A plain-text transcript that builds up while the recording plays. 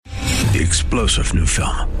the explosive new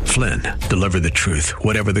film, Flynn, deliver the truth,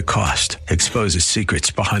 whatever the cost, exposes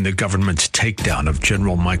secrets behind the government's takedown of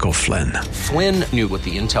General Michael Flynn. Flynn knew what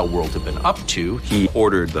the intel world had been up to. He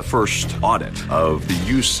ordered the first audit of the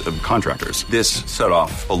use of contractors. This set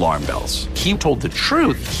off alarm bells. He told the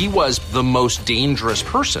truth. He was the most dangerous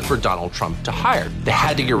person for Donald Trump to hire. They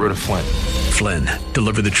had to get rid of Flynn. Flynn,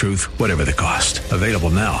 deliver the truth, whatever the cost. Available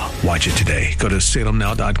now. Watch it today. Go to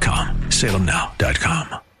salemnow.com.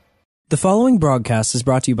 salemnow.com. The following broadcast is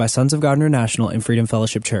brought to you by Sons of God International and Freedom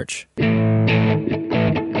Fellowship Church. Hello,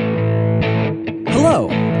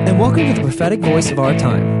 and welcome to the prophetic voice of our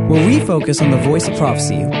time, where we focus on the voice of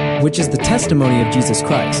prophecy, which is the testimony of Jesus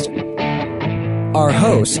Christ. Our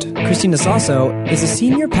host, Christina Sasso, is a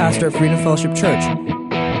senior pastor at Freedom Fellowship Church.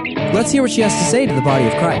 Let's hear what she has to say to the body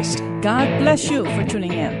of Christ. God bless you for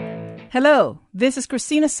tuning in. Hello, this is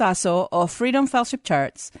Christina Sasso of Freedom Fellowship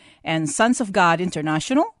Church and Sons of God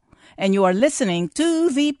International, and you are listening to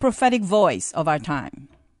the prophetic voice of our time.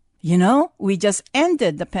 You know, we just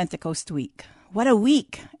ended the Pentecost week. What a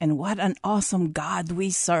week, and what an awesome God we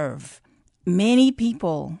serve. Many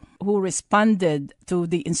people who responded to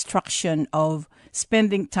the instruction of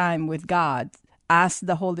spending time with God, ask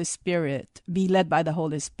the Holy Spirit, be led by the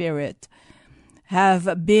Holy Spirit,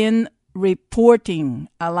 have been reporting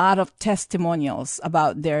a lot of testimonials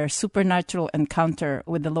about their supernatural encounter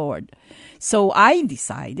with the Lord. So I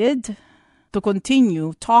decided to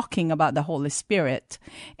continue talking about the Holy Spirit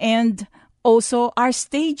and also our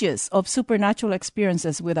stages of supernatural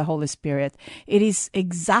experiences with the Holy Spirit. It is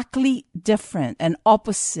exactly different and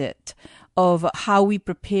opposite of how we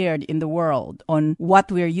prepared in the world on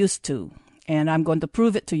what we're used to. And I'm going to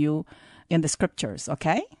prove it to you in the scriptures,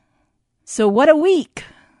 okay? So what a week.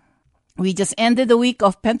 We just ended the week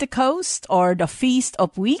of Pentecost, or the Feast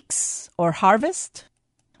of Weeks, or Harvest.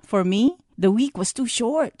 For me, the week was too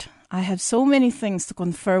short. I have so many things to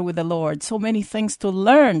confer with the Lord, so many things to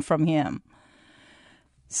learn from Him.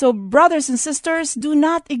 So, brothers and sisters, do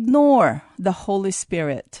not ignore the Holy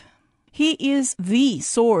Spirit. He is the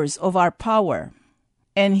source of our power,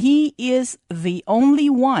 and He is the only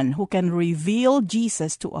one who can reveal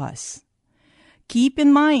Jesus to us. Keep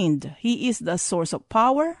in mind, He is the source of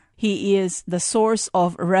power. He is the source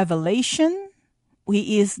of revelation.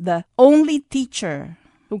 He is the only teacher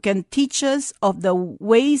who can teach us of the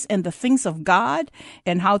ways and the things of God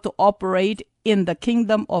and how to operate in the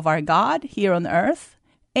kingdom of our God here on earth.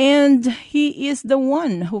 And He is the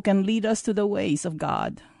one who can lead us to the ways of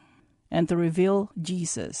God and to reveal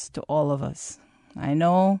Jesus to all of us. I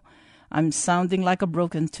know I'm sounding like a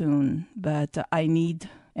broken tune, but I need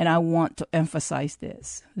and I want to emphasize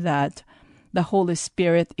this, that the Holy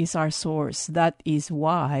Spirit is our source. That is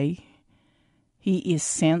why He is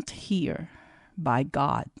sent here by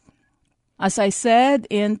God. As I said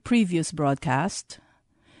in previous broadcast,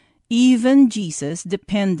 even Jesus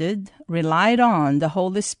relied on the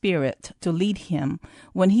Holy Spirit to lead Him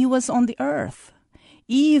when He was on the earth.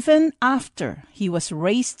 Even after He was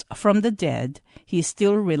raised from the dead, He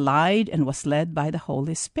still relied and was led by the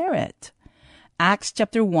Holy Spirit. Acts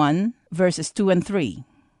chapter 1, verses 2 and 3.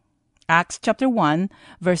 Acts chapter 1,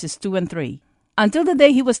 verses 2 and 3. Until the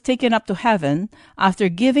day He was taken up to heaven, after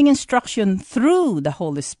giving instruction through the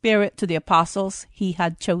Holy Spirit to the apostles He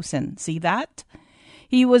had chosen. See that?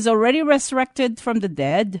 He was already resurrected from the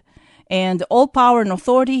dead, and all power and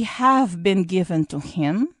authority have been given to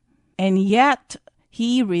Him, and yet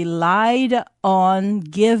He relied on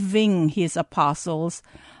giving His apostles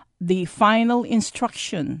the final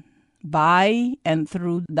instruction by and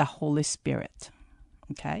through the Holy Spirit.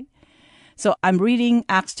 Okay? So I'm reading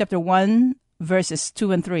Acts chapter 1, verses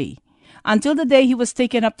 2 and 3. Until the day He was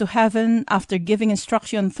taken up to heaven, after giving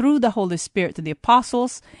instruction through the Holy Spirit to the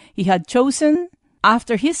apostles He had chosen,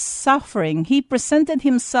 after His suffering, He presented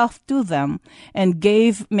Himself to them and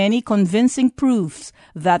gave many convincing proofs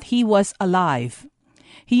that He was alive.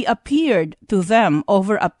 He appeared to them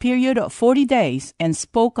over a period of 40 days and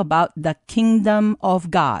spoke about the kingdom of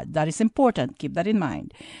God. That is important. Keep that in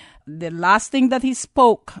mind. The last thing that He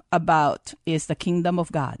spoke about is the kingdom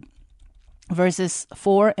of God. Verses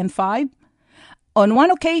 4 and 5. On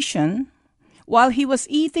one occasion, while He was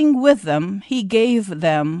eating with them, He gave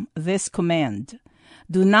them this command: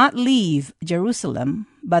 do not leave Jerusalem,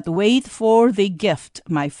 but wait for the gift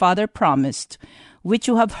my Father promised, which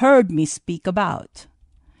you have heard me speak about.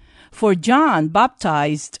 For John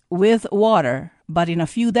baptized with water, but in a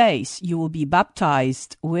few days you will be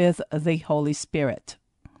baptized with the Holy Spirit.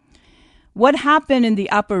 What happened in the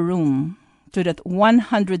upper room to that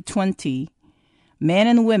 120 men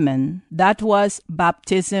and women, that was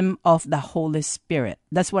baptism of the Holy Spirit.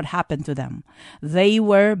 That's what happened to them. They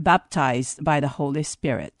were baptized by the Holy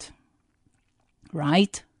Spirit.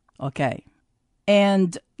 Right? Okay.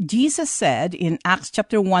 And Jesus said in Acts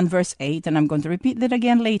chapter 1, verse 8, and I'm going to repeat that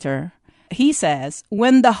again later, he says,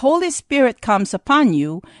 "When the Holy Spirit comes upon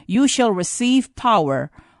you, you shall receive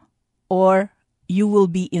power," or you will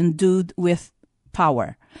be endued with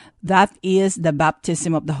power. That is the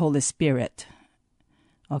baptism of the Holy Spirit.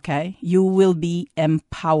 Okay? You will be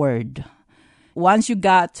empowered. Once you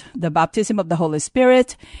got the baptism of the Holy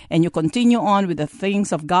Spirit and you continue on with the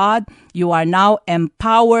things of God, you are now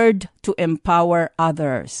empowered to empower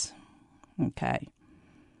others. Okay.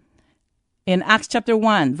 In Acts chapter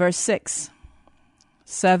 1, verse 6,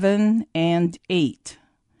 7, and 8.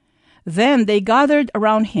 Then they gathered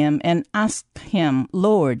around him and asked him,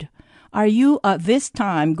 "Lord, are you at this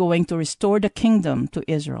time going to restore the kingdom to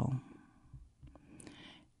Israel?"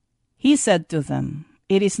 He said to them,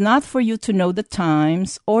 "It is not for you to know the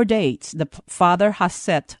times or dates the Father has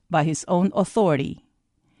set by his own authority,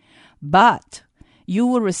 but you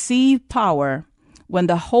will receive power when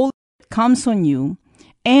the Holy Spirit comes on you,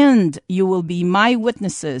 and you will be my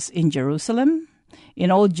witnesses in Jerusalem,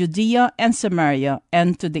 in all Judea and Samaria,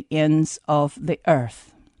 and to the ends of the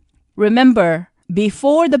earth." Remember,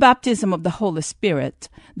 before the baptism of the Holy Spirit,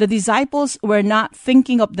 the disciples were not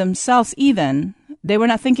thinking of themselves even. They were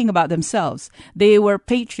not thinking about themselves. They were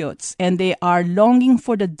patriots, and they are longing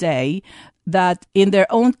for the day that in their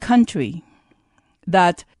own country,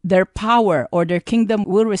 that their power or their kingdom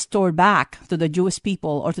will restore back to the Jewish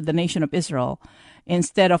people or to the nation of Israel,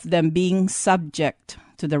 instead of them being subject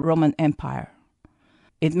to the Roman Empire.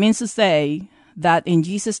 It means to say that in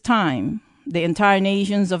Jesus' time, the entire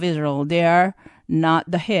nations of Israel, they are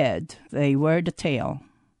not the head, they were the tail.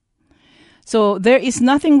 So there is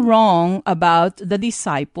nothing wrong about the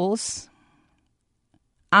disciples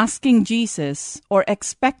asking Jesus or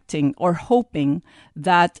expecting or hoping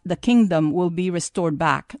that the kingdom will be restored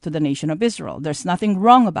back to the nation of Israel. There's nothing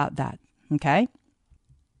wrong about that, okay?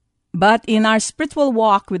 But in our spiritual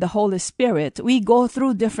walk with the Holy Spirit, we go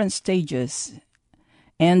through different stages,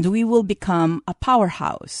 and we will become a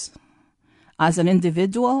powerhouse as an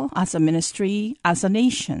individual, as a ministry, as a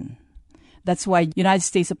nation. That's why United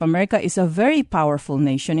States of America is a very powerful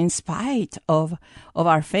nation in spite of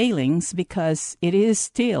our failings, because it is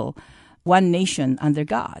still one nation under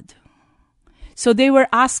God. So they were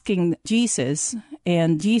asking Jesus,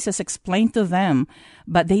 and Jesus explained to them,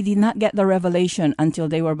 but they did not get the revelation until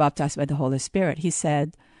they were baptized by the Holy Spirit. He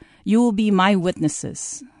said, "You will be my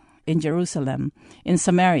witnesses in Jerusalem, in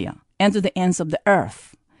Samaria, and to the ends of the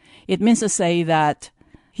earth." It means to say that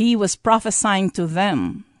he was prophesying to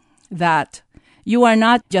them that you are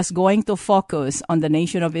not just going to focus on the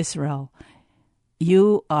nation of Israel.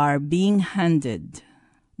 You are being handed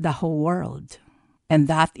the whole world. And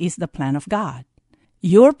that is the plan of God.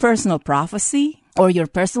 Your personal prophecy or your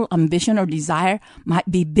personal ambition or desire might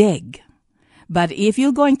be big. But if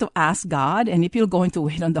you're going to ask God and if you're going to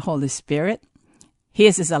wait on the Holy Spirit,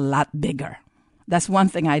 his is a lot bigger. That's one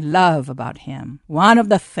thing I love about him. One of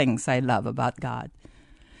the things I love about God.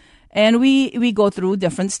 And we go through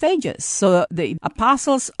different stages. So the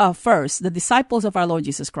apostles first, the disciples of our Lord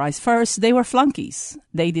Jesus Christ first, they were flunkies.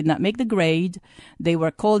 They did not make the grade. They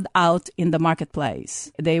were called out in the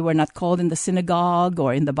marketplace. They were not called in the synagogue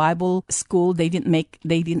or in the Bible school. They didn't make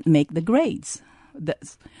the grades.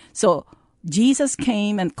 So Jesus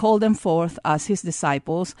came and called them forth as his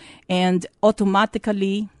disciples, and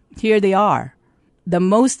automatically here they are. The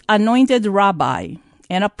most anointed rabbi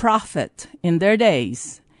and a prophet in their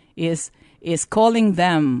days is calling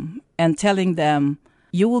them and telling them,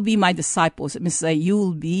 "You will be my disciples." It means say, "You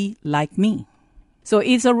will be like me." So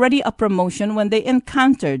it's already a promotion when they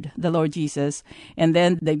encountered the Lord Jesus, and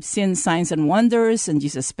then they've seen signs and wonders, and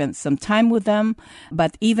Jesus spent some time with them.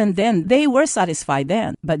 But even then, they were satisfied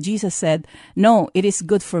then. But Jesus said, "No, it is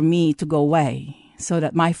good for me to go away, so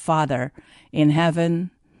that my Father in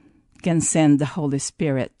heaven can send the Holy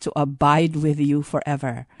Spirit to abide with you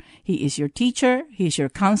forever. He is your teacher, he is your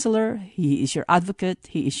counselor, he is your advocate,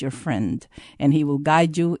 he is your friend, and he will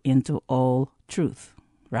guide you into all truth."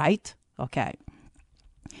 Right? Okay.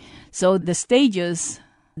 So the stages,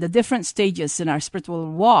 the different stages in our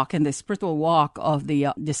spiritual walk and the spiritual walk of the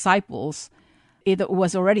disciples, it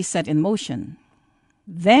was already set in motion.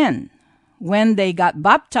 Then, when they got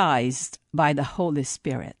baptized by the Holy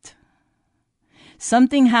Spirit,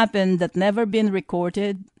 something happened that never been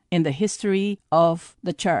recorded in the history of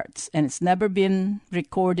the church, and it's never been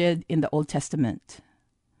recorded in the Old Testament.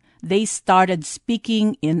 They started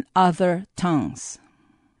speaking in other tongues.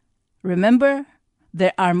 Remember,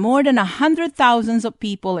 There are more than 100,000 of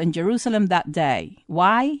people in Jerusalem that day.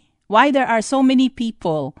 Why? Why there are so many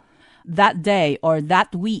people that day or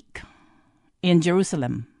that week in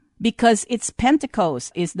Jerusalem? Because it's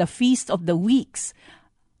Pentecost, is the Feast of the Weeks.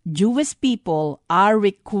 Jewish people are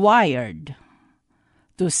required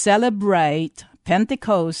to celebrate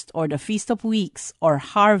Pentecost or the Feast of Weeks or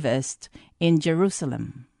harvest in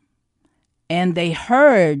Jerusalem. And they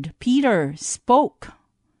heard Peter spoke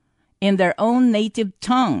in their own native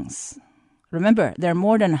tongues. Remember, there are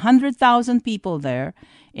more than 100,000 people there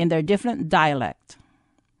in their different dialect.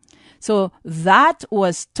 So that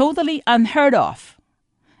was totally unheard of.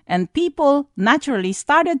 And people naturally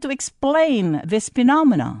started to explain this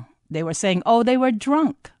phenomena. They were saying, oh, they were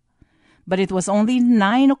drunk. But it was only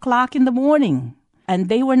 9 o'clock in the morning. And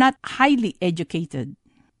they were not highly educated.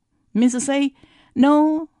 Means to say,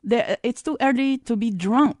 no, it's too early to be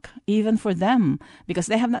drunk, even for them, because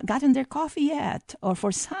they have not gotten their coffee yet, or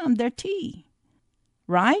for some, their tea.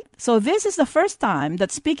 Right? So this is the first time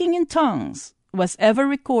that speaking in tongues was ever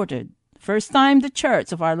recorded. First time the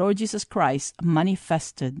church of our Lord Jesus Christ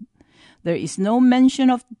manifested. There is no mention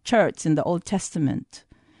of church in the Old Testament.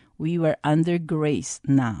 We were under grace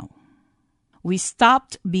now. We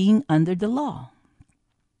stopped being under the law.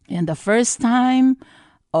 And the first time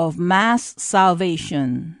of mass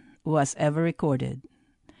salvation was ever recorded.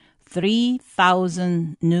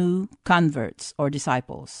 3,000 new converts or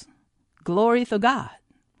disciples. Glory to God.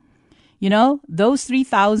 You know, those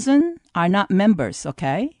 3,000 are not members,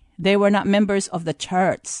 okay? They were not members of the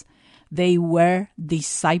church. They were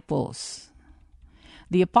disciples.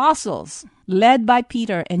 The apostles, led by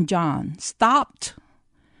Peter and John, stopped.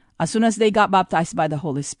 As soon as they got baptized by the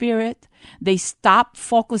Holy Spirit, they stopped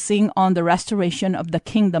focusing on the restoration of the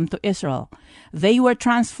kingdom to Israel. They were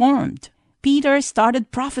transformed. Peter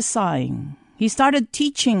started prophesying. He started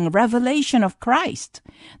teaching revelation of Christ.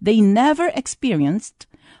 They never experienced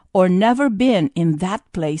or never been in that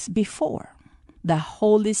place before. The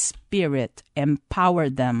Holy Spirit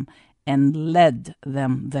empowered them and led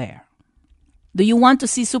them there. Do you want to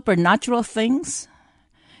see supernatural things?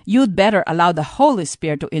 You'd better allow the Holy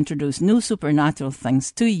Spirit to introduce new supernatural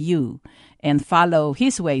things to you and follow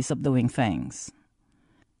His ways of doing things.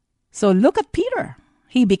 So look at Peter.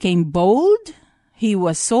 He became bold. He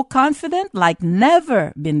was so confident like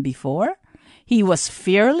never been before. He was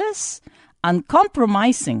fearless,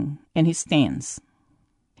 uncompromising in his stance.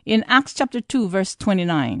 In Acts chapter 2, verse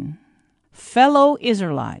 29, fellow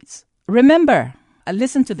Israelites, remember,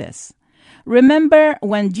 listen to this. Remember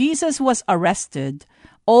when Jesus was arrested,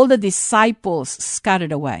 all the disciples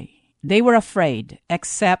scattered away. They were afraid,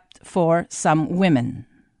 except for some women.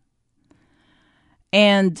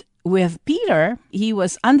 And with Peter, he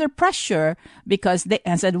was under pressure because they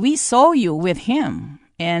said, we saw you with him.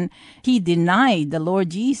 And he denied the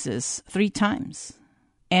Lord Jesus 3 times.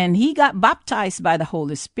 And he got baptized by the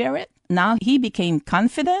Holy Spirit. Now he became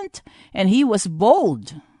confident and he was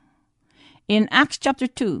bold. In Acts chapter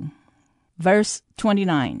 2, verse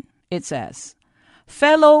 29, it says,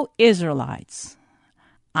 fellow Israelites,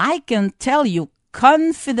 I can tell you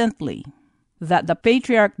confidently that the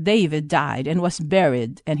patriarch David died and was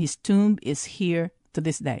buried, and his tomb is here to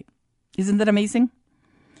this day. Isn't that amazing?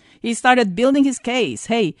 He started building his case.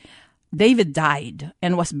 Hey, David died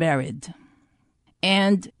and was buried.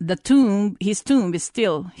 And his tomb is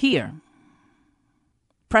still here,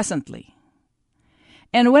 presently.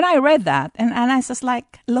 And when I read that, and I was just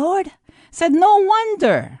like, Lord, said, no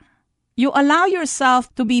wonder you allow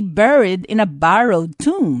yourself to be buried in a borrowed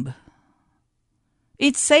tomb.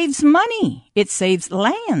 It saves money. It saves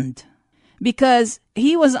land. Because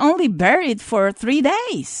he was only buried for 3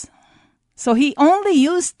 days. So he only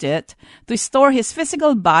used it to store his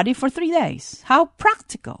physical body for 3 days. How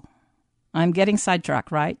practical. I'm getting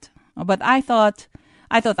sidetracked, right? But I thought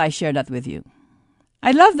I shared that with you.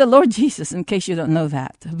 I love the Lord Jesus, in case you don't know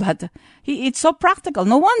that. But it's so practical.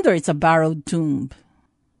 No wonder it's a borrowed tomb.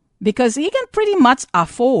 Because he can pretty much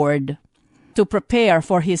afford to prepare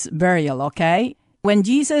for his burial, okay? When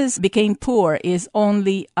Jesus became poor is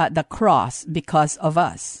only at the cross because of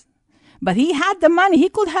us. But he had the money. He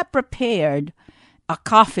could have prepared a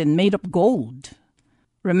coffin made of gold.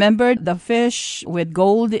 Remember the fish with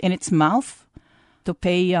gold in its mouth to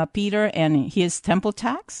pay Peter and his temple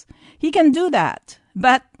tax? He can do that.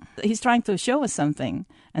 But he's trying to show us something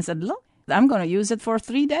and said, look, I'm going to use it for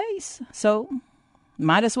 3 days. So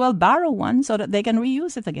might as well borrow one so that they can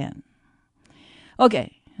reuse it again.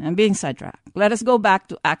 Okay, I'm being sidetracked. Let us go back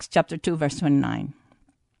to Acts chapter 2, verse 29.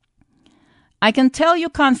 I can tell you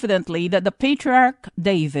confidently that the patriarch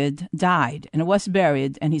David died and was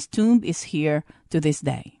buried, and his tomb is here to this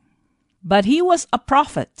day. But he was a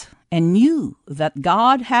prophet and knew that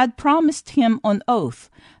God had promised him on oath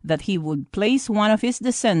that he would place one of his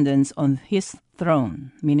descendants on his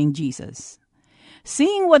throne, meaning Jesus.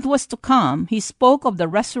 Seeing what was to come, he spoke of the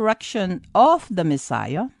resurrection of the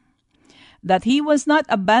Messiah, that he was not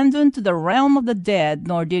abandoned to the realm of the dead,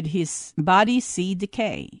 nor did his body see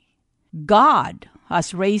decay. God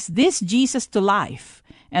has raised this Jesus to life,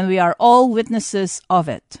 and we are all witnesses of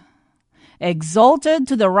it. Exalted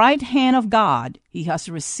to the right hand of God, he has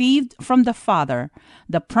received from the Father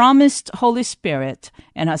the promised Holy Spirit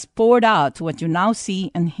and has poured out what you now see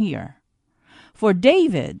and hear. For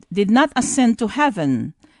David did not ascend to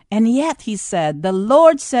heaven, and yet he said, "The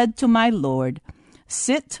Lord said to my Lord,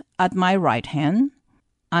 sit at my right hand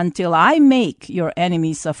until I make your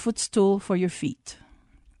enemies a footstool for your feet."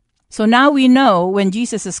 So now we know when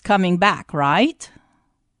Jesus is coming back, right?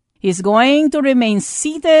 He's going to remain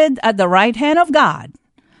seated at the right hand of God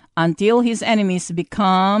until his enemies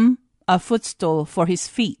become a footstool for his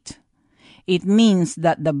feet. It means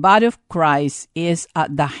that the body of Christ is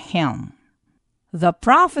at the helm. The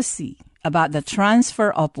prophecy about the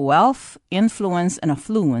transfer of wealth, influence, and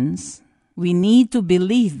affluence, we need to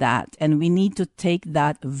believe that, and we need to take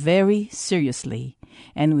that very seriously.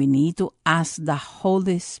 And we need to ask the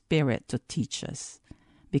Holy Spirit to teach us,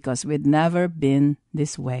 because we've never been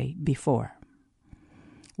this way before.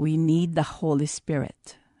 We need the Holy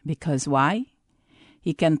Spirit, because why?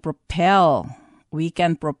 We can propel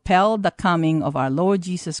the coming of our Lord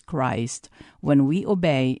Jesus Christ when we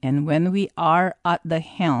obey and when we are at the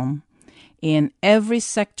helm in every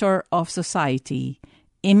sector of society,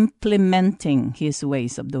 implementing his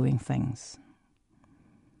ways of doing things.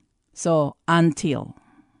 So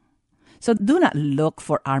do not look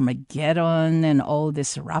for Armageddon and all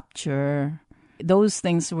this rapture. Those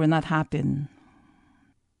things will not happen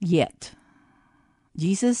yet.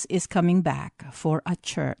 Jesus is coming back for a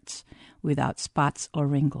church without spots or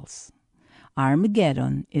wrinkles.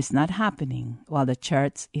 Armageddon is not happening while the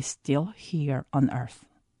church is still here on earth.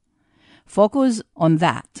 Focus on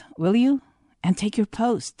that, will you? And take your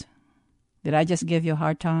post. Did I just give you a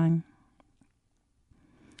hard time?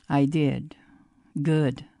 I did.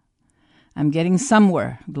 Good. I'm getting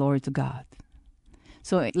somewhere. Glory to God.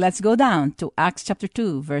 So let's go down to Acts chapter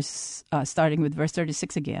 2, starting with verse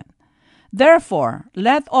 36 again. Therefore,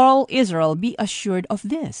 let all Israel be assured of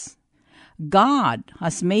this. God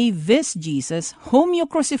has made this Jesus, whom you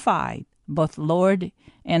crucified, both Lord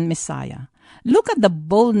and Messiah. Look at the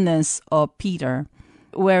boldness of Peter,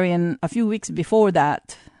 wherein a few weeks before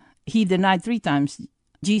that, he denied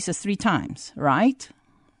Jesus 3 times, right?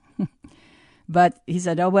 But he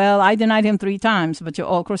said, I denied him 3 times, but you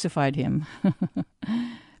all crucified him.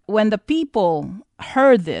 When the people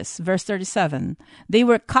heard this, verse 37, they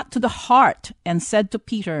were cut to the heart and said to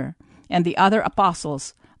Peter and the other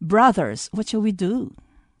apostles, "Brothers, what shall we do?"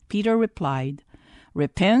 Peter replied,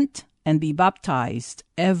 "Repent and be baptized,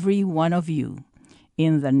 every one of you,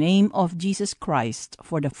 in the name of Jesus Christ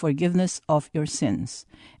for the forgiveness of your sins,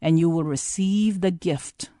 and you will receive the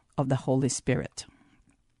gift of the Holy Spirit."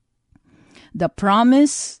 The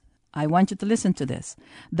promise, I want you to listen to this.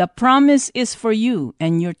 The promise is for you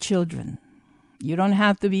and your children. You don't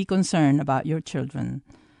have to be concerned about your children.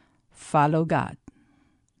 Follow God.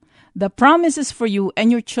 The promise is for you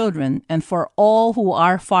and your children, and for all who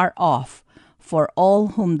are far off, for all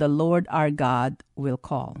whom the Lord our God will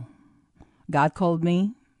call. God called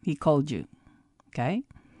me, he called you. Okay?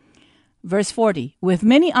 Verse 40, with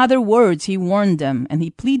many other words he warned them, and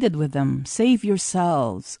he pleaded with them, "Save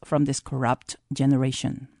yourselves from this corrupt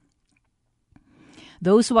generation."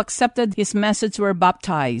 Those who accepted his message were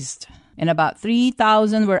baptized, and about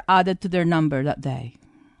 3,000 were added to their number that day.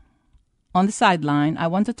 On the sideline, I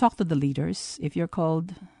want to talk to the leaders, if you're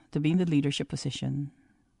called to be in the leadership position.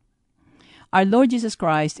 Our Lord Jesus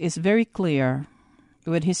Christ is very clear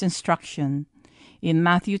with his instruction in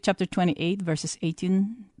Matthew chapter 28, verses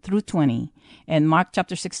 18 through 20, and Mark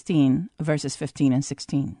chapter 16, verses 15 and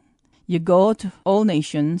 16. You go to all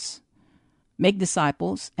nations, make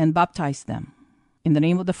disciples, and baptize them in the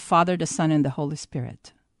name of the Father, the Son, and the Holy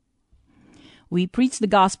Spirit. We preach the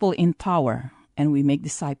gospel in power, and we make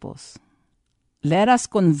disciples. Let us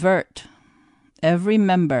convert every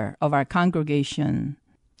member of our congregation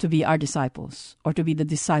to be our disciples, or to be the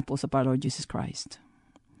disciples of our Lord Jesus Christ.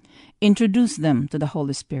 Introduce them to the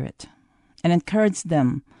Holy Spirit and encourage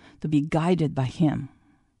them to be guided by him.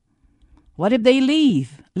 What if they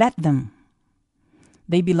leave? Let them.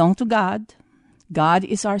 They belong to God. God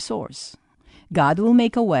is our source. God will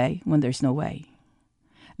make a way when there's no way.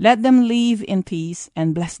 Let them live in peace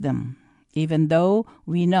and bless them. even though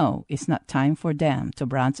we know it's not time for them to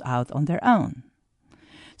branch out on their own.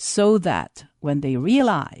 So that when they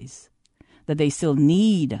realize that they still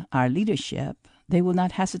need our leadership, they will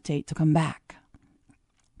not hesitate to come back.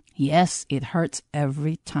 Yes, it hurts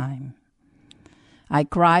every time. I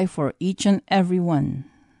cry for each and every one,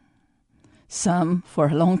 some for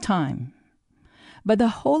a long time. But the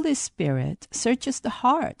Holy Spirit searches the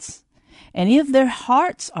hearts, and if their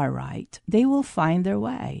hearts are right, they will find their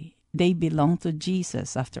way. They belong to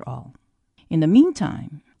Jesus after all. In the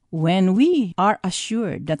meantime, when we are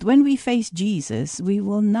assured that when we face Jesus, we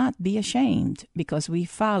will not be ashamed because we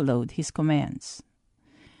followed His commands.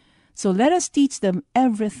 So let us teach them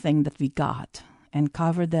everything that we got and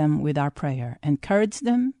cover them with our prayer, encourage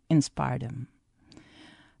them, inspire them.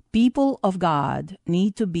 People of God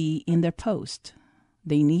need to be in their post.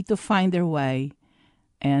 They need to find their way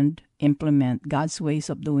and implement God's ways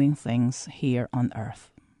of doing things here on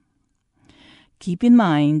earth. Keep in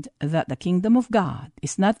mind that the kingdom of God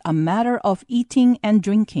is not a matter of eating and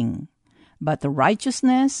drinking, but the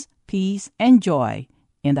righteousness, peace, and joy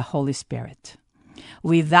in the Holy Spirit.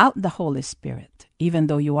 Without the Holy Spirit, even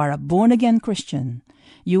though you are a born-again Christian,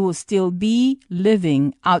 you will still be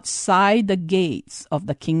living outside the gates of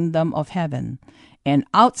the kingdom of heaven. And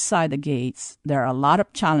outside the gates, there are a lot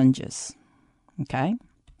of challenges. Okay?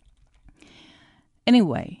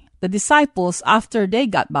 Anyway, the disciples, after they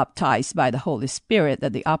got baptized by the Holy Spirit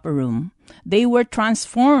at the upper room, they were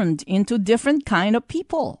transformed into different kind of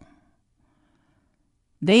people.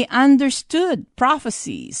 They understood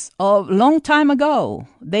prophecies of a long time ago.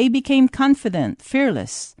 They became confident,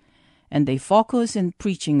 fearless, and they focused in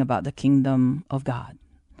preaching about the kingdom of God,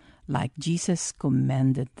 like Jesus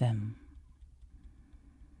commanded them.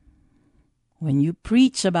 When you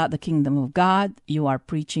preach about the kingdom of God, you are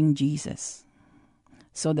preaching Jesus.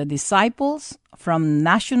 So the disciples, from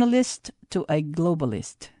nationalist to a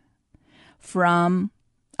globalist, from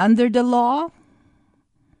under the law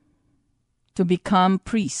to become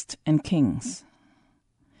priests and kings.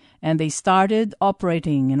 And they started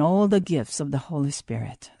operating in all the gifts of the Holy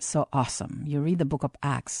Spirit. So awesome. You read the book of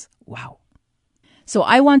Acts. Wow. So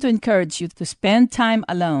I want to encourage you to spend time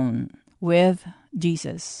alone with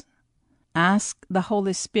Jesus. Ask the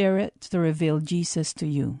Holy Spirit to reveal Jesus to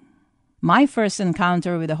you. My first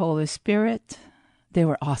encounter with the Holy Spirit, they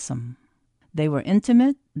were awesome. They were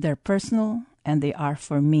intimate, they're personal, and they are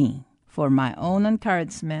for me, for my own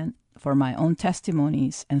encouragement, for my own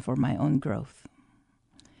testimonies, and for my own growth.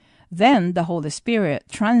 Then the Holy Spirit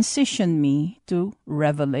transitioned me to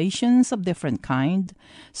revelations of different kind,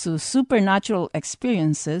 so supernatural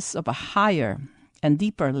experiences of a higher and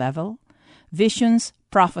deeper level, visions,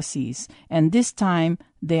 prophecies, and this time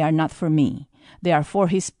they are not for me. They are for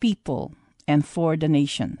His people and for the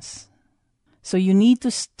nations. So you need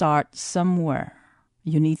to start somewhere.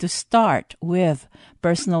 You need to start with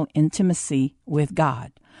personal intimacy with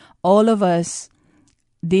God. All of us,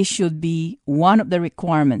 this should be one of the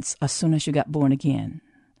requirements as soon as you get born again.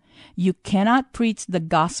 You cannot preach the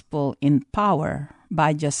gospel in power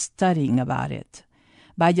by just studying about it,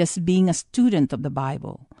 by just being a student of the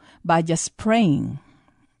Bible, by just praying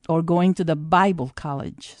or going to the Bible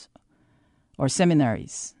college or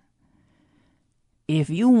seminaries. If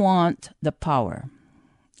you want the power,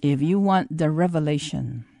 if you want the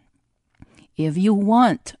revelation, if you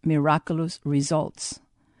want miraculous results,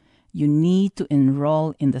 you need to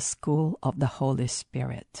enroll in the school of the Holy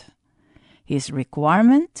Spirit. His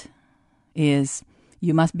requirement is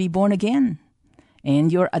you must be born again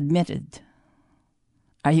and you're admitted.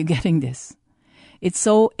 Are you getting this? It's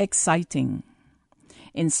so exciting.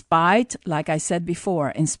 In spite, like I said before,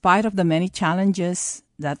 in spite of the many challenges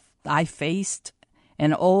that I faced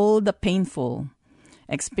and all the painful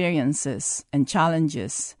experiences and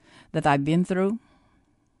challenges that I've been through,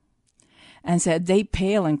 and said they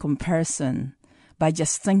pale in comparison by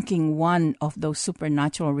just thinking one of those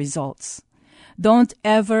supernatural results. Don't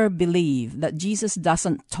ever believe that Jesus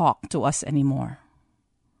doesn't talk to us anymore.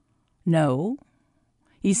 No.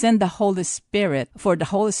 He sent the Holy Spirit for the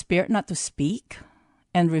Holy Spirit not to speak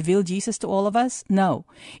and reveal Jesus to all of us? No.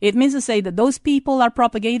 It means to say that those people are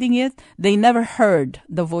propagating it, they never heard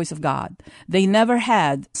the voice of God. They never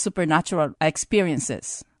had supernatural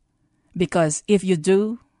experiences. Because if you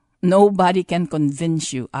do, nobody can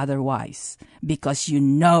convince you otherwise. Because you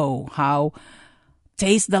know how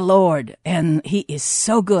taste the Lord and He is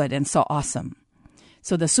so good and so awesome.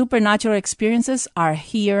 So the supernatural experiences are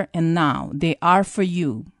here and now. They are for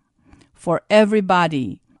you, for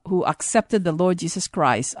everybody who accepted the Lord Jesus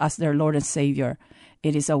Christ as their Lord and Savior.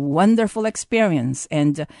 It is a wonderful experience.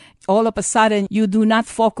 And all of a sudden, you do not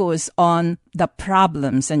focus on the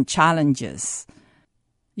problems and challenges.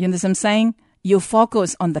 You understand what I'm saying? You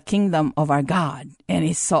focus on the kingdom of our God. And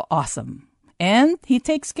it's so awesome. And He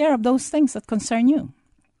takes care of those things that concern you.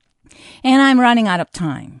 And I'm running out of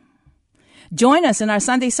time. Join us in our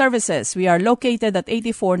Sunday services. We are located at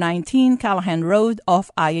 8419 Callahan Road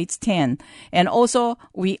off I-810. And also,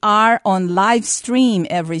 we are on live stream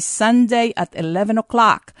every Sunday at 11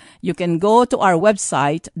 o'clock. You can go to our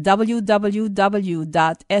website,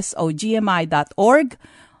 www.sogmi.org,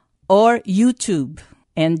 or YouTube,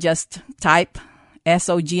 and just type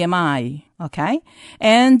SOGMI. Okay?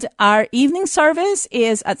 And our evening service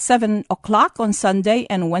is at 7 o'clock on Sunday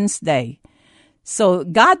and Wednesday. So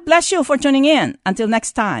God bless you for tuning in. Until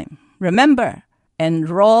next time, remember,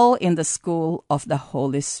 enroll in the school of the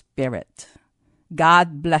Holy Spirit.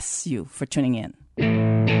 God bless you for tuning in.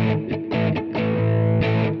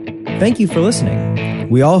 Thank you for listening.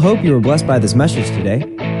 We all hope you were blessed by this message today.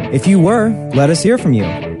 If you were, let us hear from you.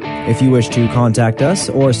 If you wish to contact us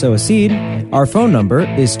or sow a seed, our phone number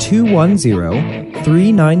is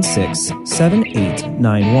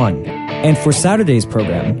 210-396-7891. And for Saturday's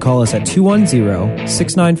program, call us at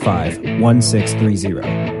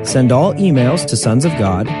 210-695-1630. Send all emails to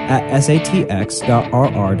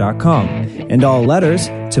sonsofgod@satx.rr.com and all letters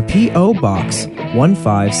to P.O. Box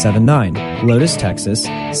 1579, Lotus, Texas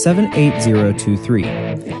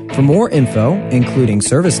 78023. For more info, including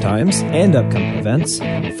service times and upcoming events,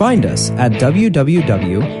 find us at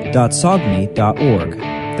www.sogmi.org.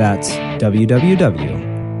 That's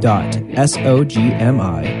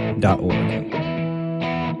www.sogmi.org.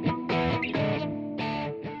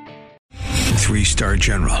 3-star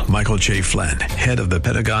General Michael J. Flynn, head of the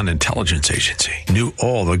Pentagon Intelligence Agency, knew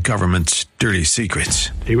all the government's dirty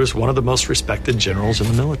secrets. He was one of the most respected generals in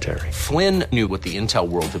the military. Flynn knew what the intel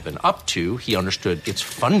world had been up to. He understood its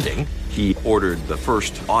funding. He ordered the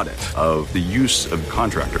first audit of the use of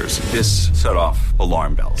contractors. This set off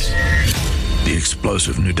alarm bells. The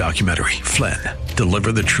explosive new documentary, Flynn,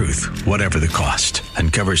 Deliver the Truth, Whatever the Cost,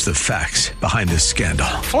 uncovers the facts behind this scandal.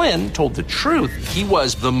 Flynn told the truth. He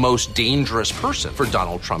was the most dangerous person for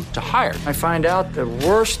Donald Trump to hire. I find out the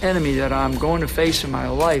worst enemy that I'm going to face in my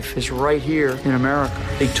life is right here in America.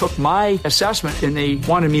 They took my assessment and they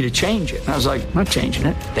wanted me to change it. And I was like, I'm not changing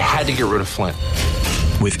it. They had to get rid of Flynn.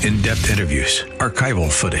 With in-depth interviews,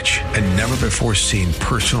 archival footage, and never-before-seen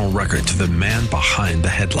personal records of the man behind the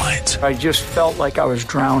headlines. I just felt like I was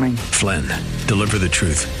drowning. Flynn, Deliver the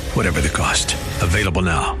Truth, Whatever the Cost. Available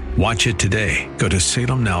now. Watch it today. Go to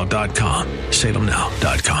salemnow.com.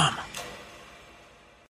 salemnow.com.